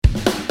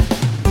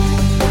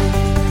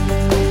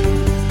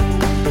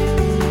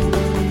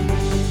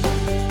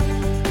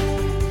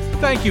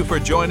Thank you for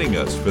joining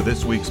us for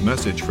this week's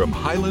message from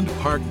Highland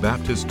Park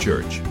Baptist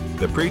Church.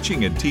 The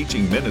preaching and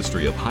teaching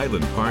ministry of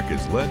Highland Park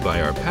is led by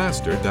our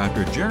pastor,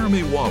 Dr.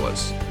 Jeremy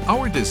Wallace.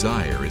 Our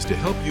desire is to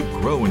help you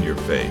grow in your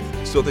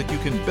faith so that you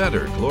can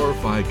better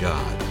glorify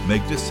God,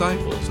 make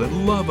disciples,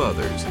 and love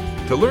others.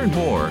 To learn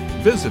more,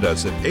 visit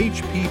us at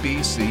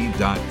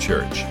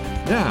hpbc.church.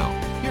 Now,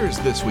 here's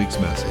this week's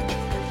message.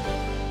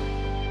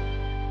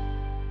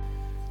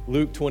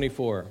 Luke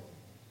 24.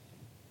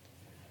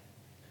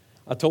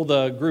 I told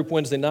the group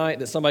Wednesday night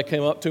that somebody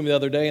came up to me the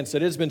other day and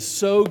said, "It's been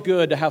so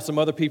good to have some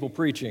other people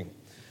preaching."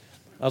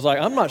 I was like,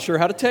 I'm not sure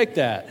how to take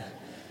that.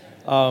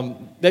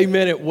 They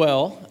meant it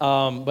well,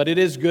 but it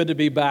is good to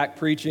be back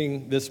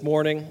preaching this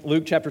morning.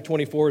 Luke chapter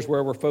 24 is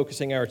where we're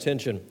focusing our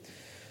attention.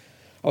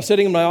 I was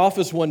sitting in my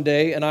office one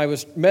day and I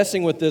was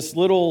messing with this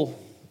little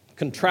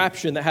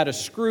contraption that had a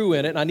screw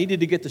in it, and I needed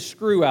to get the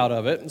screw out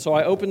of it. And so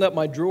I opened up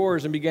my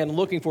drawers and began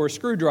looking for a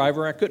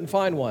screwdriver, and I couldn't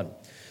find one.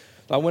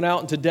 So I went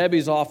out into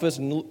Debbie's office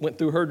and went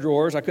through her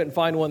drawers. I couldn't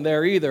find one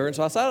there either. And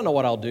so I said, I don't know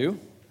what I'll do.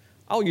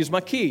 I'll use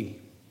my key.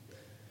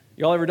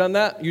 Y'all ever done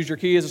that? Use your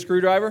key as a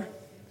screwdriver?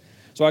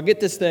 So I get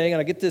this thing, and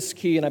I get this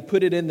key, and I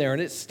put it in there,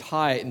 and it's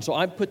tight. And so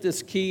I put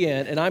this key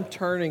in, and I'm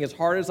turning as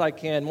hard as I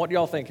can. What do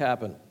y'all think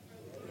happened?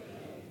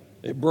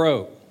 It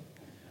broke.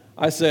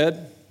 I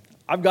said,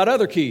 I've got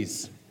other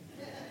keys.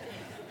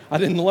 I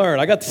didn't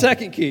learn. I got the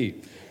second key.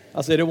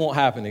 I said, it won't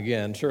happen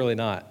again. Surely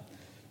not.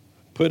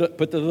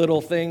 Put the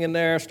little thing in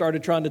there,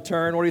 started trying to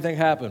turn. What do you think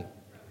happened?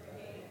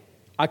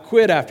 I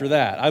quit after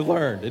that. I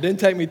learned. It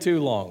didn't take me too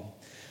long.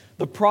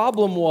 The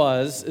problem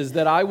is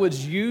that I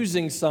was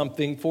using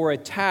something for a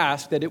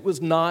task that it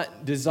was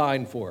not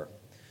designed for.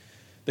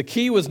 The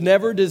key was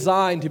never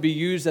designed to be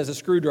used as a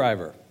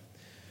screwdriver.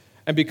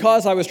 And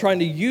because I was trying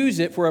to use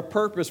it for a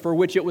purpose for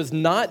which it was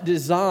not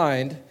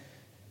designed,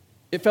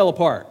 it fell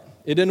apart.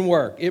 It didn't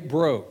work. It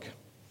broke.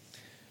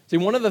 See,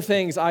 one of the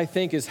things I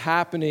think is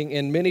happening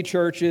in many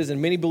churches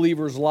and many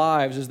believers'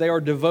 lives is they are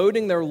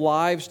devoting their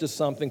lives to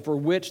something for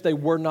which they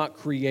were not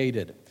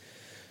created.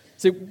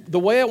 See, the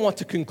way I want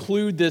to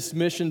conclude this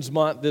Missions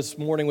Month this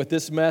morning with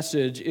this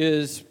message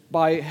is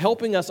by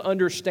helping us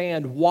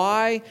understand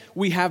why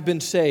we have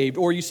been saved,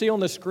 or you see on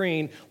the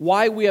screen,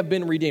 why we have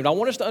been redeemed. I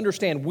want us to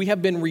understand we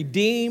have been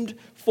redeemed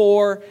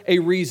for a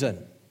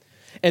reason.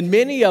 And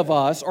many of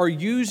us are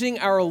using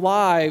our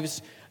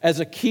lives as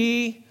a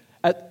key,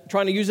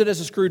 trying to use it as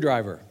a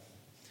screwdriver.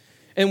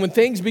 And when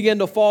things begin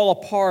to fall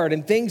apart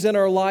and things in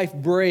our life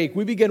break,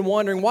 we begin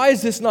wondering, why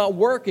is this not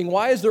working?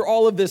 Why is there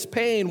all of this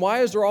pain?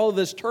 Why is there all of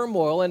this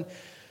turmoil? And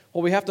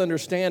what we have to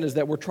understand is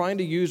that we're trying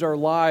to use our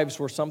lives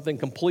for something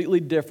completely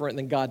different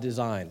than God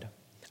designed.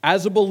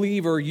 As a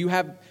believer, you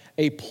have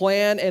a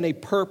plan and a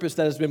purpose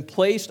that has been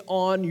placed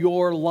on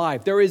your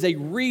life. There is a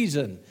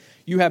reason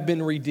you have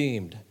been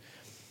redeemed.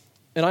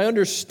 And I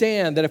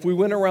understand that if we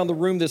went around the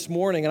room this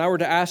morning and I were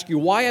to ask you,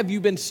 why have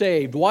you been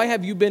saved? Why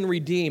have you been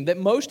redeemed? That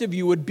most of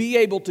you would be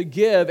able to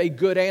give a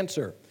good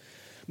answer.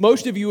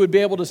 Most of you would be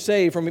able to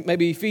say from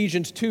maybe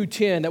Ephesians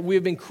 2:10 that we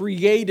have been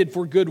created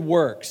for good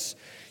works.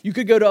 You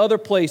could go to other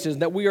places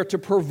that we are to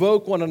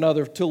provoke one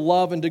another to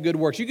love and to good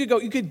works. You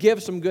could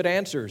give some good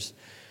answers.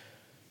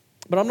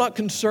 But I'm not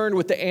concerned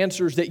with the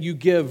answers that you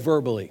give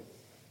verbally.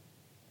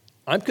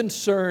 I'm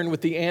concerned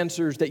with the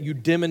answers that you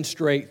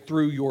demonstrate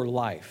through your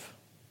life.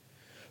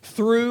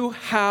 Through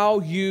how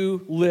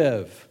you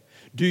live,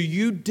 do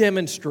you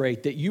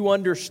demonstrate that you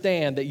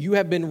understand that you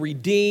have been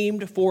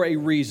redeemed for a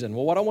reason?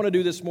 Well, what I want to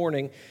do this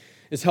morning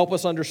is help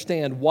us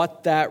understand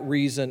what that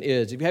reason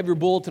is. If you have your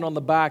bulletin on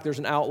the back, there's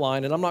an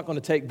outline, and I'm not going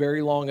to take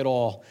very long at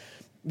all.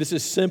 This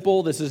is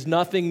simple, this is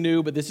nothing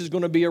new, but this is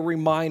going to be a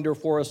reminder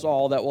for us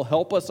all that will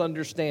help us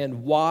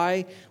understand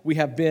why we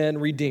have been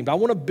redeemed. I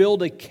want to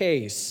build a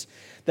case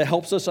that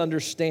helps us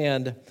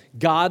understand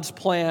God's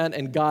plan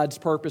and God's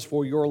purpose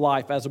for your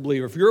life as a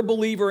believer. If you're a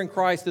believer in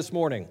Christ this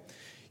morning,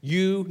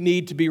 you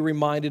need to be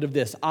reminded of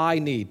this. I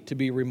need to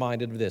be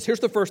reminded of this. Here's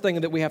the first thing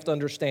that we have to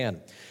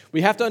understand.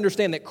 We have to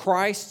understand that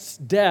Christ's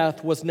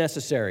death was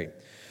necessary.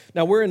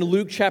 Now, we're in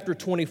Luke chapter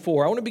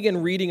 24. I want to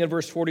begin reading at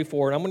verse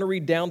 44, and I'm going to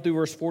read down through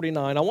verse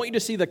 49. I want you to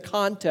see the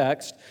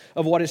context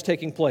of what is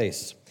taking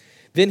place.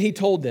 Then he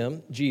told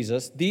them,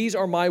 Jesus, "These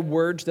are my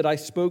words that I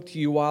spoke to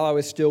you while I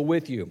was still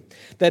with you,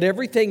 that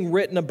everything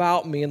written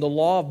about me in the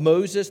law of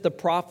Moses, the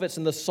prophets,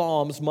 and the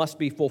Psalms must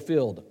be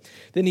fulfilled."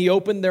 Then he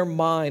opened their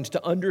minds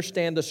to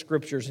understand the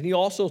Scriptures, and he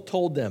also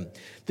told them,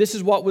 "This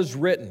is what was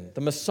written,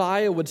 the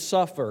Messiah would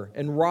suffer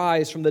and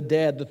rise from the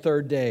dead the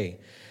third day,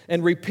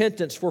 and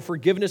repentance for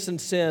forgiveness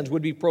of sins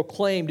would be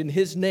proclaimed in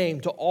his name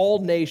to all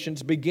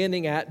nations,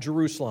 beginning at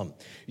Jerusalem.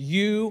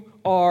 You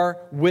are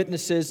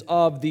witnesses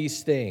of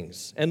these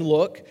things. And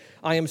look,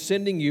 I am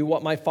sending you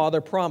what my Father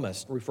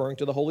promised," referring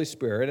to the Holy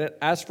Spirit. "And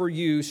as for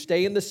you,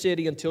 stay in the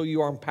city until you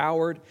are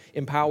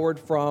empowered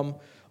from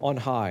on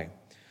high."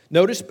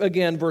 Notice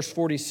again verse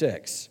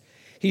 46.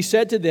 He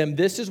said to them,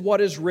 "This is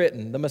what is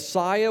written, the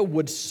Messiah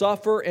would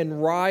suffer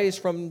and rise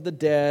from the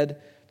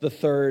dead the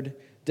third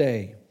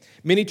day."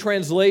 Many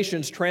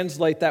translations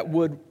translate that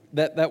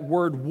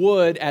word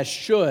would as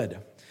should.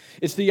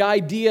 It's the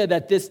idea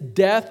that this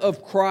death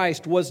of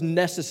Christ was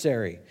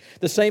necessary.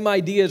 The same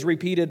idea is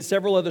repeated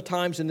several other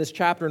times in this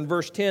chapter. In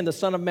verse 10, the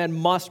Son of Man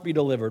must be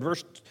delivered.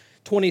 Verse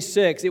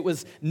 26, it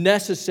was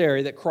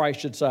necessary that Christ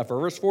should suffer.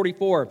 Verse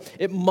 44,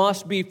 it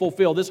must be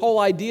fulfilled. This whole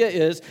idea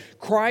is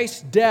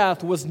Christ's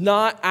death was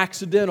not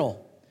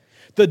accidental.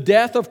 The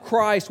death of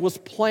Christ was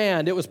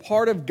planned. It was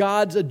part of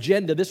God's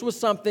agenda. This was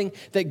something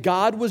that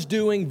God was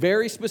doing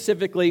very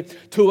specifically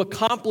to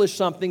accomplish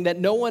something that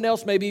no one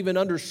else maybe even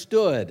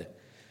understood.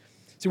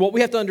 See, what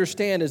we have to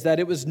understand is that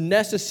it was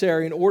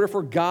necessary in order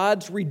for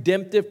God's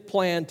redemptive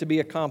plan to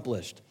be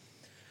accomplished.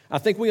 I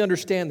think we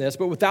understand this,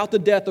 but without the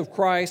death of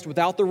Christ,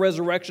 without the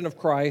resurrection of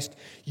Christ,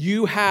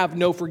 you have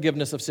no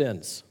forgiveness of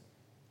sins.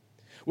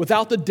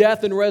 Without the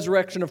death and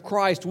resurrection of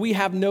Christ, we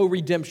have no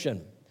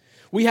redemption.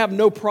 We have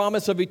no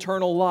promise of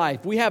eternal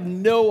life. We have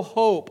no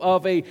hope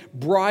of a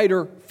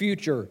brighter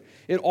future.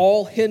 It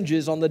all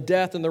hinges on the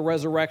death and the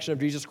resurrection of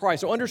Jesus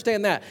Christ. So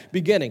understand that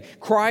beginning.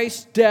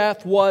 Christ's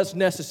death was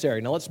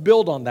necessary. Now let's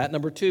build on that.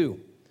 Number 2.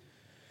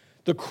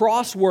 The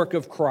cross work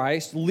of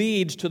Christ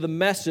leads to the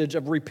message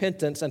of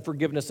repentance and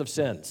forgiveness of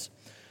sins.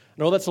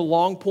 I know that's a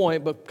long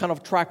point, but kind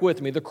of track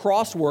with me. The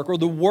cross work, or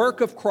the work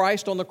of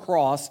Christ on the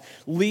cross,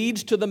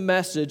 leads to the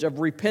message of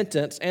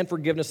repentance and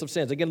forgiveness of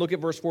sins. Again, look at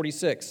verse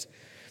 46.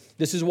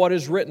 This is what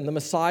is written. The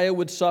Messiah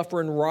would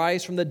suffer and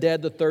rise from the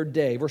dead the third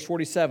day. Verse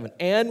 47.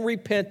 And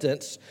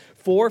repentance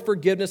for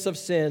forgiveness of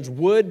sins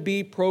would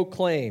be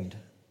proclaimed.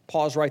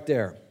 Pause right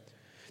there.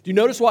 Do you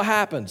notice what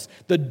happens?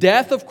 The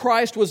death of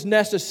Christ was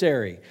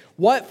necessary.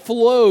 What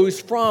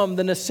flows from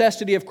the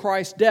necessity of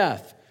Christ's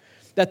death?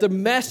 That the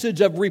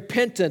message of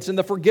repentance and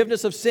the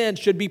forgiveness of sins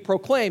should be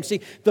proclaimed.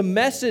 See, the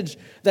message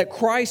that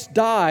Christ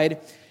died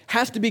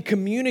has to be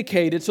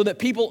communicated so that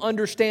people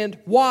understand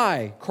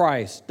why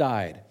Christ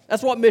died.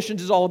 That's what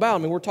missions is all about. I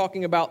mean, we're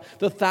talking about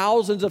the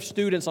thousands of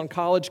students on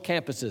college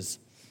campuses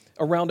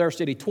around our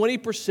city.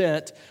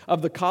 20%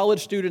 of the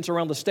college students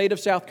around the state of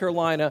South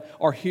Carolina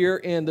are here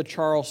in the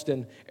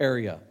Charleston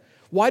area.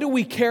 Why do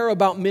we care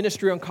about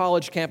ministry on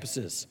college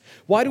campuses?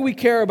 Why do we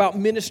care about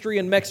ministry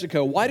in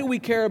Mexico? Why do we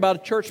care about a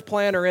church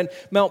planter in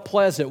Mount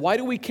Pleasant? Why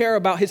do we care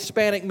about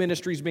Hispanic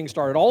ministries being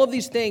started? All of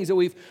these things that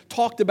we've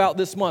talked about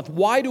this month.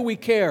 Why do we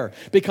care?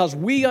 Because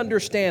we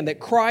understand that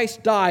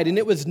Christ died and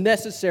it was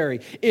necessary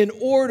in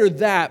order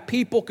that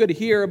people could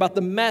hear about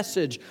the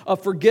message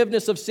of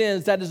forgiveness of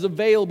sins that is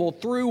available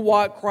through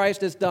what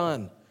Christ has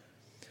done.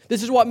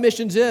 This is what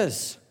missions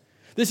is.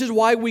 This is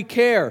why we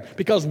care,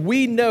 because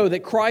we know that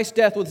Christ's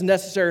death was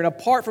necessary, and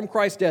apart from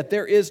Christ's death,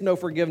 there is no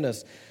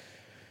forgiveness.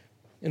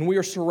 And we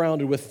are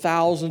surrounded with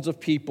thousands of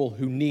people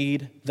who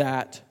need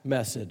that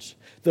message.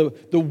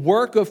 The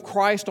work of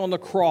Christ on the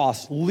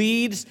cross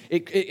leads,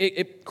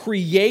 it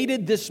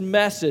created this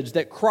message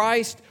that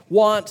Christ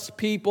wants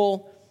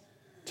people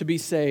to be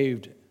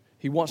saved.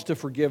 He wants to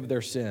forgive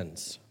their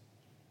sins.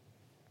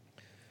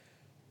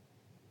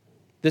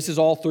 This is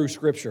all through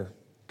Scripture.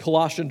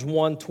 Colossians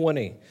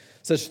 1:20.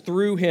 Says,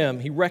 through him,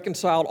 he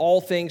reconciled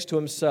all things to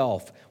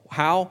himself.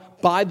 How?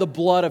 By the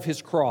blood of his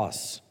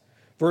cross.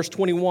 Verse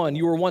 21,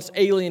 you were once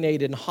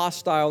alienated and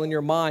hostile in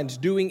your minds,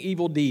 doing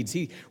evil deeds.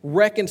 He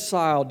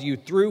reconciled you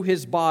through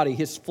his body,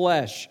 his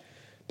flesh,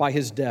 by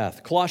his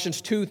death.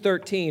 Colossians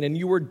 2:13, and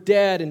you were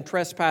dead in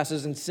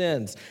trespasses and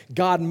sins.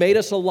 God made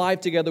us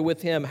alive together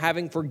with him,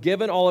 having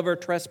forgiven all of our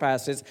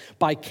trespasses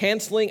by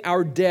canceling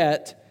our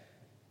debt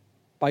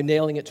by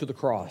nailing it to the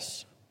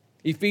cross.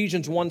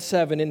 Ephesians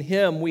 1:7, in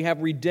him we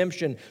have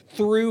redemption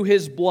through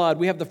his blood.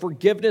 We have the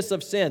forgiveness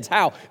of sins.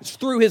 How? It's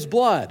through his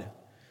blood.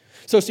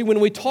 So see, when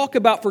we talk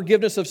about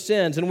forgiveness of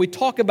sins, and we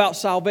talk about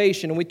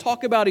salvation, and we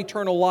talk about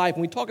eternal life,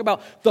 and we talk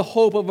about the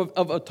hope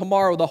of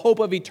tomorrow, the hope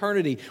of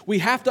eternity, we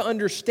have to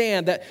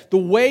understand that the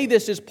way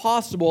this is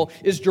possible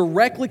is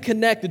directly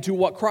connected to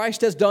what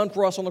Christ has done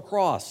for us on the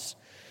cross.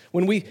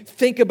 When we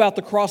think about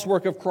the cross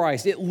work of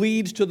Christ, it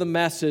leads to the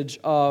message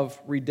of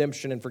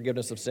redemption and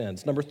forgiveness of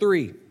sins. Number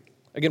 3.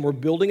 Again, we're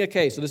building a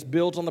case, so this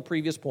builds on the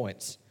previous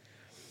points.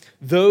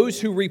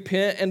 Those who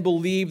repent and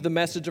believe the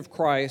message of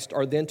Christ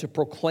are then to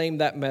proclaim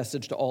that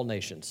message to all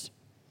nations.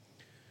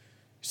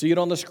 See it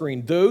on the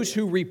screen. Those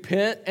who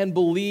repent and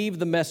believe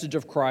the message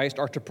of Christ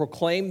are to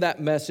proclaim that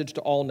message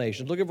to all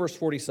nations. Look at verse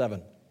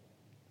 47.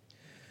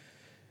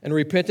 And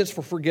repentance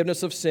for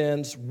forgiveness of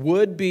sins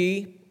would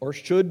be or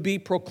should be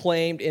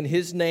proclaimed in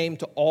his name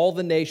to all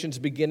the nations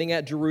beginning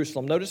at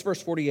Jerusalem. Notice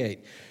verse 48.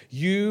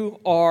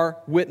 You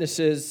are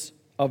witnesses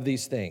of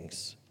these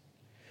things.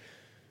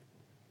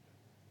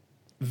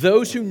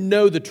 Those who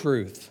know the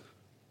truth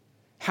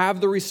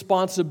have the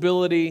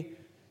responsibility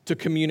to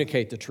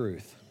communicate the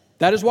truth.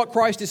 That is what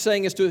Christ is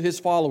saying is to his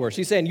followers.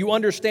 He's saying, you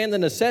understand the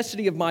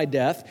necessity of my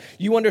death.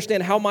 You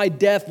understand how my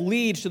death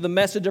leads to the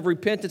message of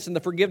repentance and the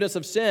forgiveness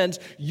of sins.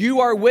 You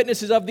are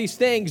witnesses of these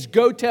things.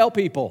 Go tell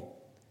people.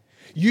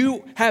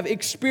 You have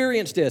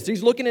experienced this.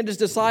 He's looking at his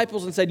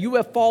disciples and said, you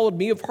have followed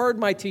me, you have heard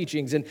my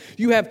teachings, and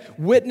you have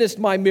witnessed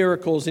my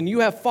miracles, and you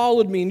have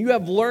followed me, and you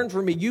have learned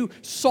from me. You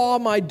saw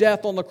my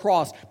death on the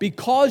cross.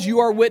 Because you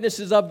are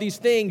witnesses of these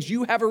things,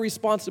 you have a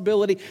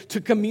responsibility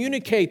to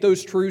communicate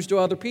those truths to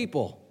other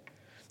people.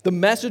 The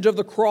message of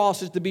the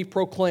cross is to be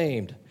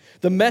proclaimed.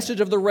 The message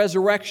of the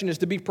resurrection is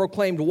to be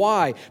proclaimed.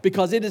 Why?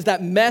 Because it is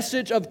that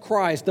message of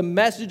Christ, the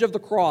message of the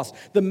cross,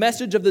 the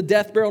message of the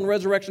death, burial, and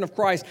resurrection of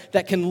Christ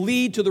that can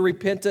lead to the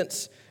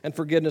repentance and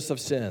forgiveness of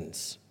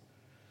sins.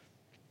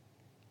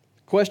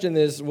 The question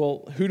is,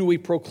 well, who do we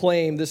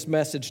proclaim this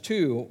message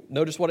to?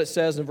 Notice what it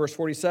says in verse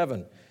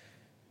 47.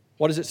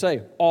 What does it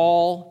say?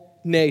 All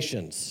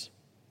nations,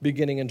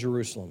 beginning in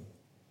Jerusalem.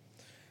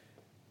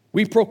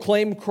 We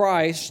proclaim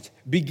Christ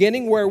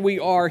beginning where we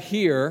are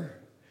here,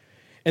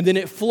 and then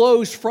it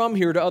flows from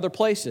here to other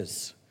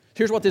places.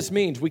 Here's what this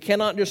means. We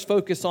cannot just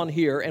focus on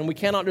here, and we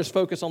cannot just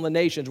focus on the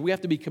nations. We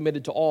have to be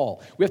committed to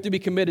all. We have to be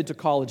committed to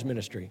college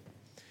ministry.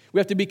 We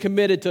have to be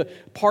committed to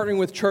partnering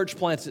with church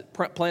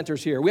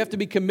planters here. We have to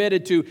be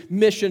committed to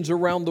missions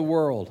around the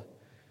world.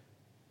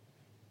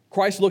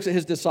 Christ looks at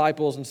his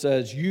disciples and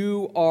says,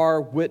 you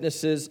are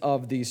witnesses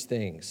of these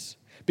things.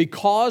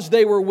 Because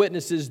they were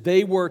witnesses,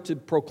 they were to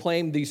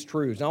proclaim these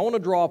truths. Now, I want to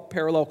draw a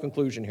parallel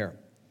conclusion here.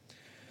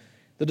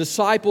 The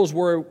disciples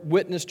were a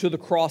witness to the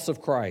cross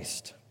of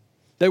Christ.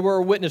 They were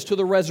a witness to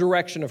the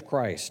resurrection of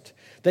Christ.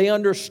 They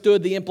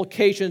understood the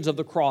implications of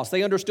the cross.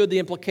 They understood the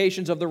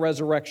implications of the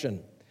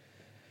resurrection.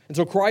 And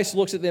so Christ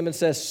looks at them and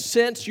says,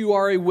 since you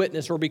are a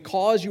witness, or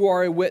because you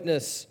are a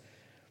witness,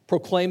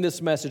 proclaim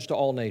this message to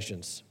all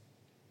nations.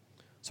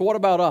 So what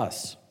about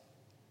us?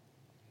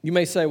 You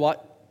may say,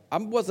 well, I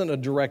wasn't a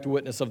direct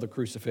witness of the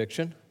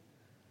crucifixion.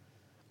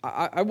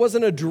 I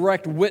wasn't a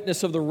direct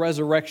witness of the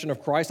resurrection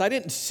of Christ. I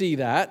didn't see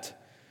that.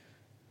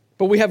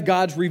 But we have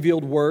God's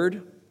revealed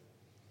word.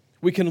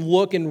 We can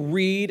look and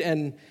read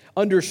and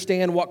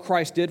understand what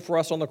Christ did for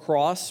us on the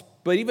cross.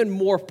 But even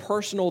more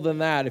personal than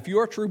that, if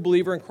you're a true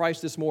believer in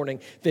Christ this morning,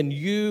 then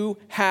you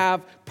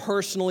have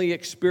personally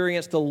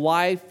experienced the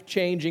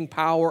life-changing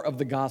power of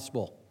the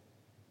gospel.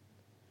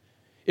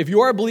 If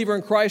you are a believer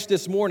in Christ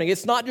this morning,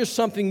 it's not just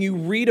something you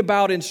read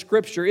about in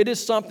Scripture. It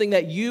is something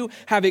that you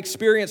have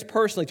experienced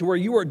personally, to where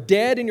you are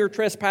dead in your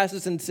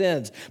trespasses and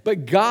sins,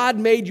 but God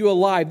made you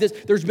alive.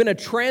 There's been a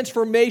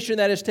transformation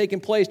that has taken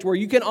place to where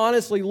you can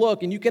honestly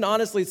look and you can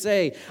honestly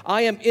say,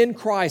 I am in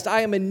Christ.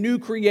 I am a new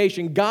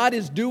creation. God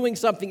is doing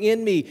something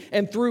in me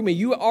and through me.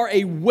 You are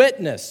a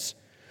witness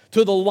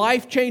to the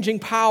life-changing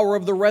power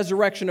of the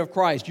resurrection of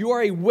Christ. You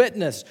are a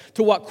witness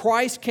to what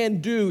Christ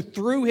can do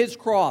through his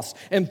cross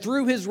and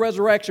through his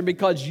resurrection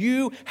because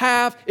you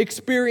have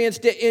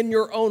experienced it in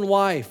your own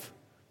life.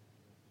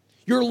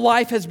 Your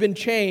life has been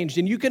changed,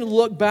 and you can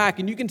look back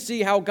and you can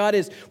see how God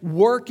is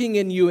working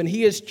in you and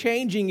he is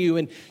changing you.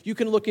 And you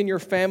can look in your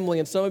family,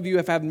 and some of you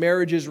have had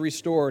marriages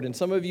restored, and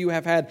some of you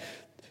have had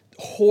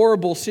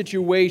horrible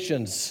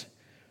situations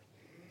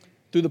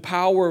through the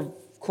power of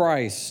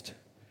Christ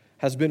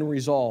has been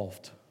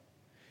resolved.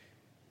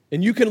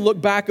 And you can look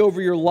back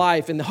over your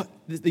life, and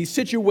these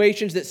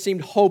situations that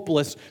seemed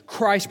hopeless,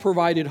 Christ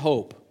provided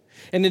hope.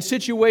 And in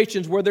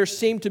situations where there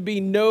seemed to be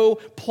no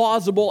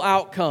plausible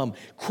outcome,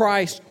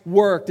 Christ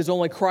worked as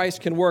only Christ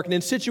can work. And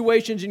in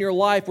situations in your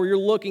life where you're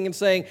looking and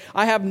saying,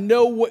 I have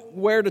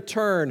nowhere to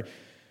turn,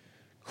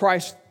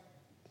 Christ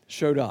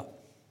showed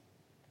up.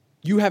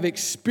 You have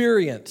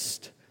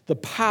experienced the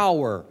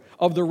power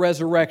of the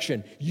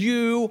resurrection.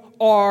 You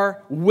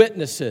are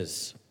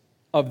witnesses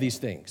of these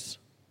things.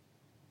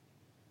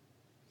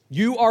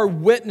 You are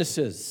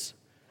witnesses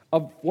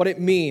of what it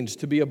means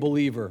to be a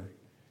believer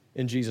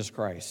in Jesus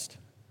Christ.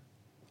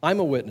 I'm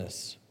a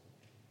witness.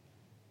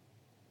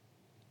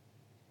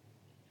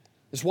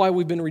 That's why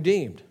we've been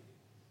redeemed.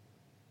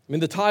 I mean,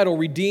 the title,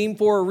 Redeemed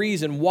for a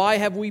Reason. Why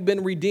have we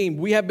been redeemed?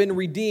 We have been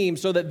redeemed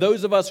so that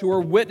those of us who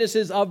are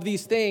witnesses of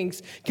these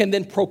things can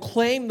then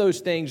proclaim those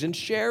things and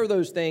share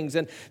those things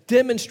and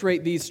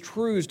demonstrate these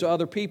truths to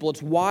other people.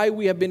 It's why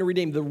we have been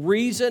redeemed. The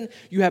reason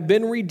you have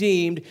been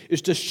redeemed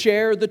is to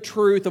share the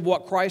truth of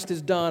what Christ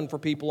has done for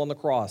people on the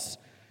cross.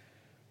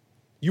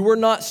 You were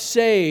not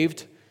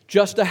saved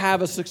just to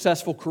have a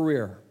successful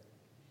career.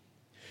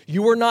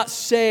 You were not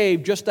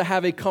saved just to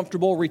have a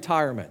comfortable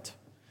retirement.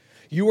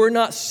 You were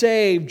not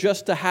saved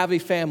just to have a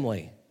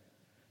family.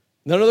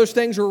 None of those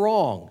things are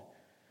wrong.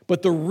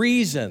 But the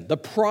reason, the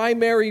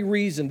primary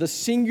reason, the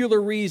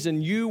singular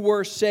reason you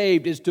were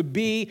saved is to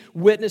be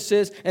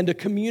witnesses and to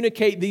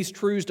communicate these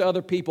truths to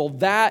other people.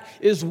 That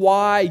is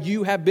why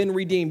you have been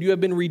redeemed. You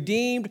have been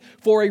redeemed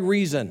for a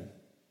reason.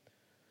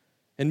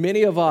 And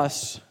many of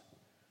us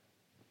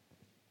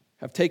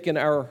have taken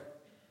our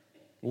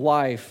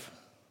life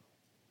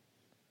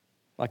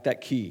like that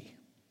key.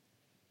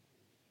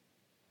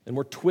 And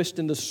we're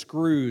twisting the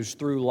screws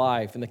through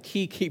life, and the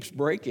key keeps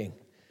breaking.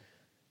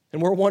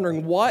 And we're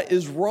wondering, what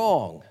is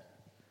wrong?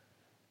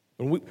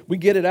 And we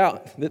get it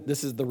out.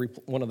 This is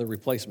one of the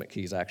replacement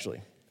keys,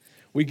 actually.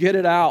 We get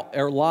it out,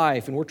 our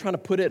life, and we're trying to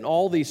put it in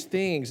all these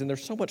things, and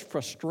there's so much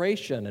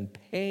frustration and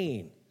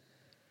pain.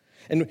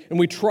 And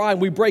we try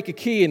and we break a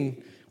key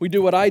and we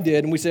do what I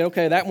did and we say,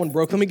 okay, that one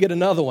broke, let me get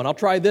another one. I'll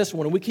try this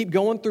one. And we keep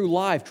going through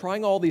life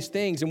trying all these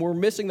things and we're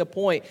missing the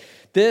point.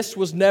 This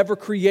was never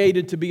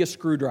created to be a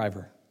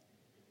screwdriver.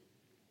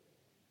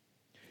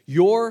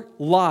 Your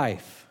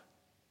life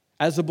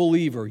as a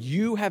believer,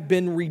 you have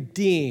been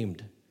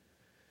redeemed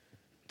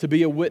to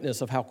be a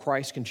witness of how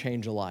Christ can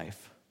change a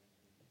life.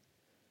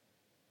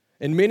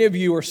 And many of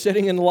you are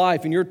sitting in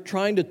life and you're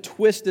trying to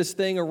twist this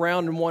thing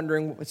around and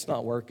wondering, it's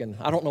not working.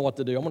 I don't know what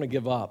to do. I'm going to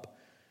give up.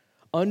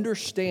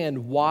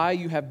 Understand why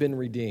you have been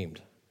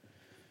redeemed.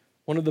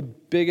 One of the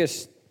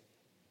biggest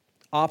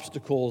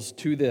obstacles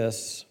to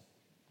this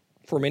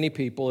for many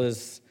people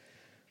is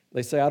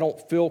they say, I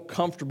don't feel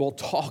comfortable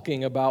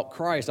talking about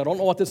Christ. I don't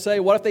know what to say.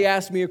 What if they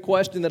ask me a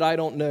question that I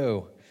don't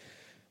know?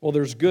 Well,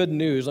 there's good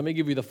news. Let me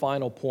give you the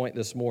final point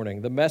this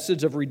morning. The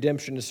message of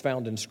redemption is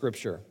found in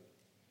Scripture.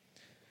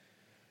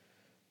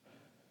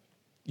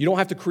 You don't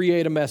have to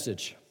create a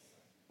message.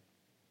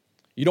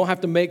 You don't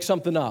have to make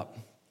something up.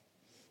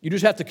 You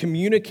just have to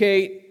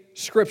communicate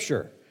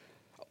Scripture.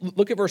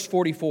 Look at verse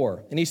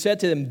 44. And he said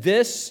to them,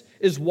 this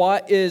is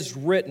what is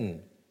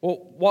written.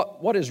 Well,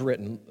 what is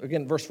written?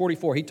 Again, verse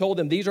 44. He told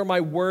them, these are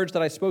my words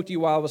that I spoke to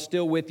you while I was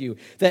still with you,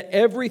 that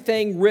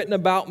everything written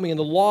about me in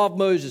the law of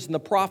Moses and the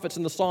prophets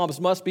and the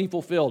Psalms must be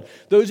fulfilled.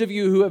 Those of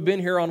you who have been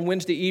here on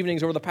Wednesday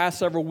evenings over the past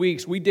several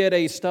weeks, we did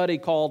a study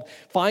called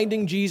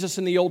Finding Jesus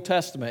in the Old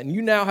Testament. And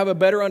you now have a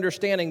better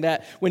understanding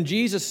that when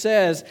Jesus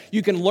says,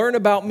 you can learn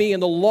about me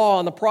in the law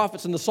and the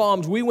prophets and the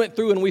Psalms, we went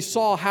through and we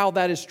saw how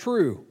that is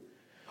true.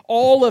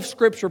 All of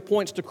Scripture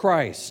points to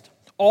Christ.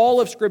 All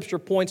of Scripture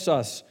points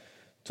us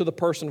to the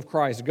person of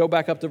Christ. Go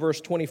back up to verse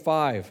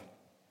 25.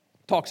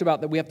 Talks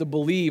about that we have to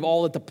believe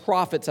all that the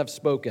prophets have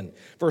spoken.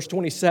 Verse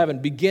 27,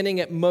 beginning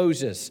at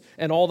Moses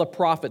and all the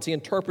prophets, he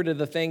interpreted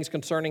the things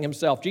concerning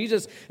himself.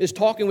 Jesus is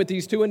talking with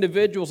these two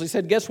individuals. He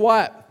said, guess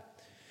what?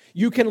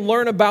 You can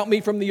learn about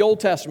me from the Old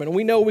Testament. And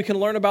we know we can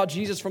learn about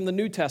Jesus from the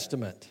New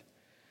Testament.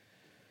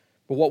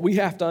 But what we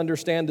have to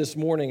understand this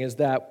morning is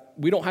that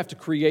we don't have to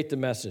create the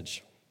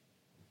message.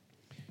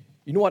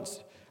 You know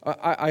what?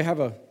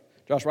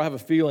 Joshua, I have a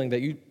feeling that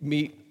you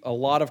meet a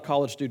lot of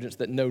college students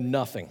that know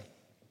nothing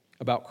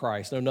about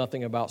Christ, know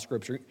nothing about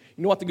Scripture.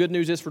 You know what the good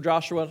news is for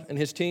Joshua and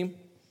his team?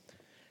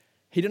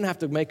 He didn't have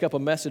to make up a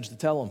message to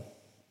tell them.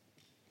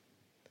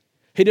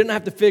 He didn't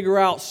have to figure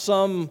out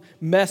some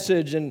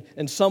message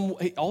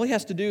all he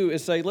has to do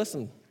is say,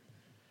 listen,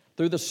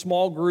 through the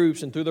small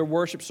groups and through their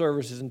worship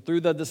services and through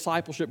the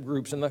discipleship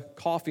groups and the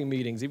coffee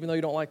meetings, even though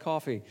you don't like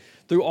coffee,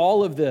 through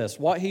all of this,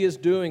 what he is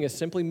doing is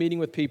simply meeting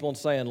with people and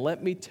saying,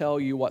 let me tell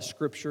you what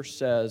Scripture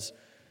says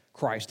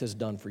Christ has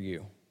done for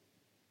you.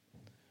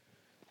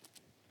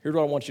 Here's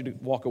what I want you to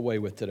walk away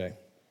with today.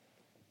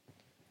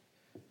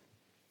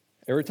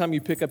 Every time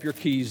you pick up your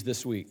keys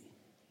this week,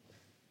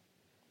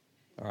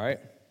 all right?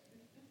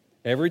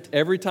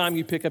 Every time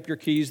you pick up your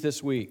keys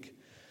this week,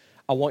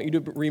 I want you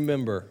to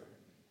remember,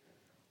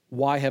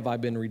 why have I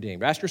been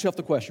redeemed? Ask yourself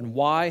the question,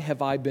 why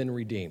have I been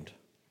redeemed?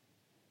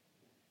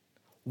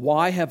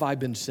 Why have I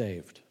been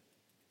saved?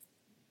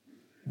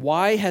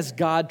 Why has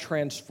God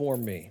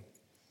transformed me?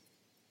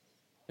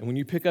 And when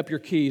you pick up your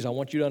keys, I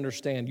want you to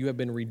understand you have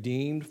been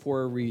redeemed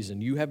for a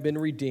reason. You have been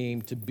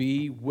redeemed to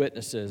be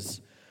witnesses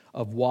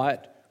of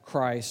what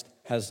Christ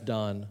has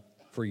done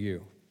for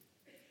you.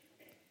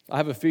 I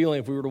have a feeling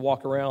if we were to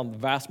walk around, the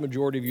vast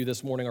majority of you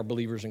this morning are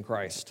believers in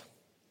Christ.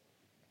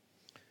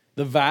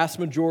 The vast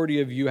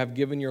majority of you have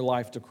given your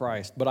life to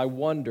Christ, but I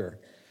wonder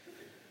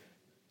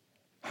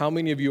how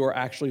many of you are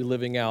actually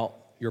living out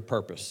your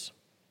purpose.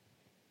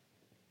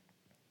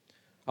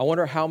 I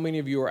wonder how many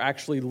of you are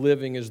actually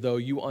living as though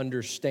you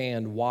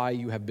understand why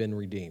you have been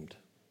redeemed.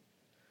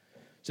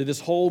 So this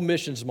whole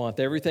missions month,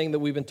 everything that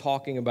we've been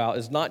talking about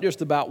is not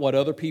just about what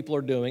other people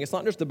are doing. It's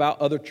not just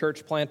about other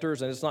church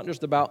planters, and it's not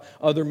just about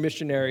other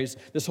missionaries.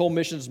 This whole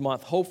missions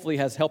month hopefully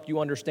has helped you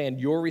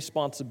understand your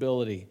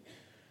responsibility.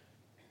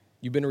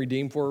 You've been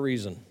redeemed for a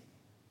reason.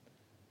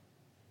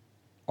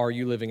 Are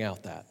you living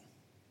out that?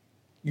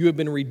 You have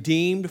been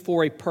redeemed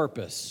for a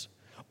purpose.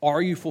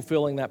 Are you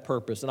fulfilling that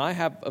purpose? And I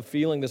have a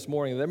feeling this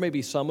morning, there may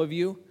be some of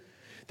you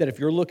that if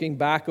you're looking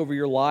back over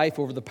your life,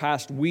 over the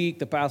past week,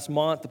 the past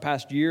month, the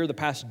past year, the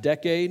past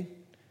decade,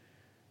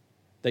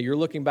 that you're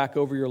looking back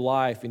over your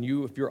life and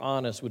you, if you're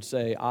honest, would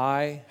say,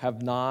 I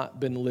have not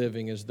been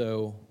living as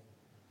though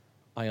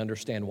I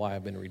understand why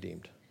I've been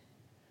redeemed.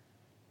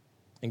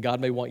 And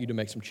God may want you to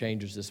make some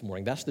changes this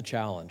morning. That's the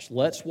challenge.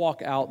 Let's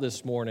walk out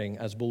this morning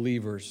as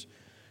believers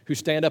who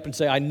stand up and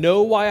say, I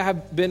know why I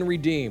have been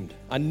redeemed.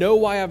 I know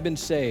why I've been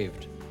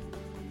saved.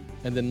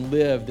 And then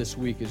live this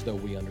week as though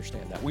we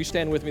understand that. Will you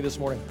stand with me this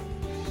morning?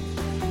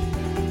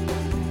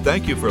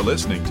 Thank you for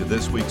listening to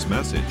this week's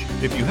message.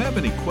 If you have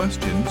any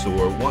questions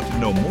or want to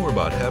know more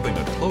about having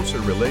a closer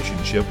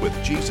relationship with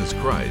Jesus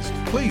Christ,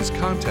 please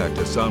contact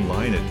us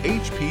online at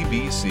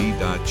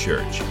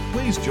hpbc.church.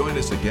 Please join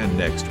us again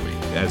next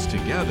week as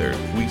together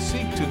we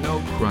seek to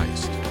know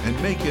Christ and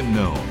make Him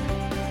known.